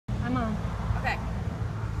I'm on. Okay.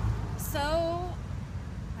 So,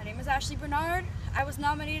 my name is Ashley Bernard. I was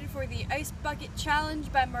nominated for the Ice Bucket Challenge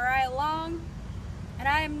by Mariah Long, and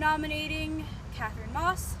I am nominating Catherine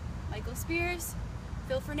Moss, Michael Spears,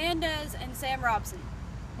 Phil Fernandez, and Sam Robson.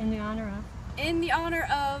 In the honor of? In the honor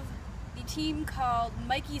of the team called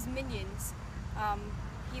Mikey's Minions.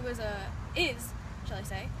 He shall I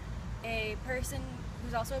say, a person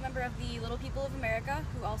who's also a member of the Little People of America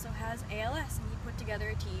who also has ALS, and he put together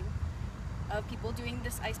a team of people doing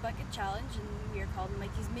this Ice Bucket Challenge, and we are called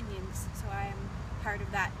Mikey's Minions, so I am part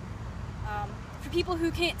of that. For people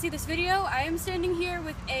who can't see this video, I am standing here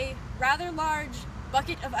with a rather large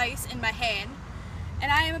bucket of ice in my hand,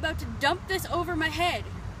 and I am about to dump this over my head.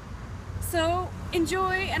 So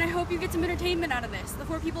enjoy, and I hope you get some entertainment out of this. The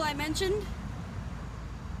 4 people I mentioned,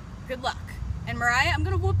 good luck. And Mariah, I'm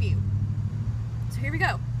gonna whoop you. So here we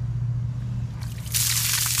go.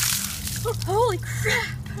 Oh, holy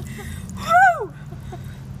crap!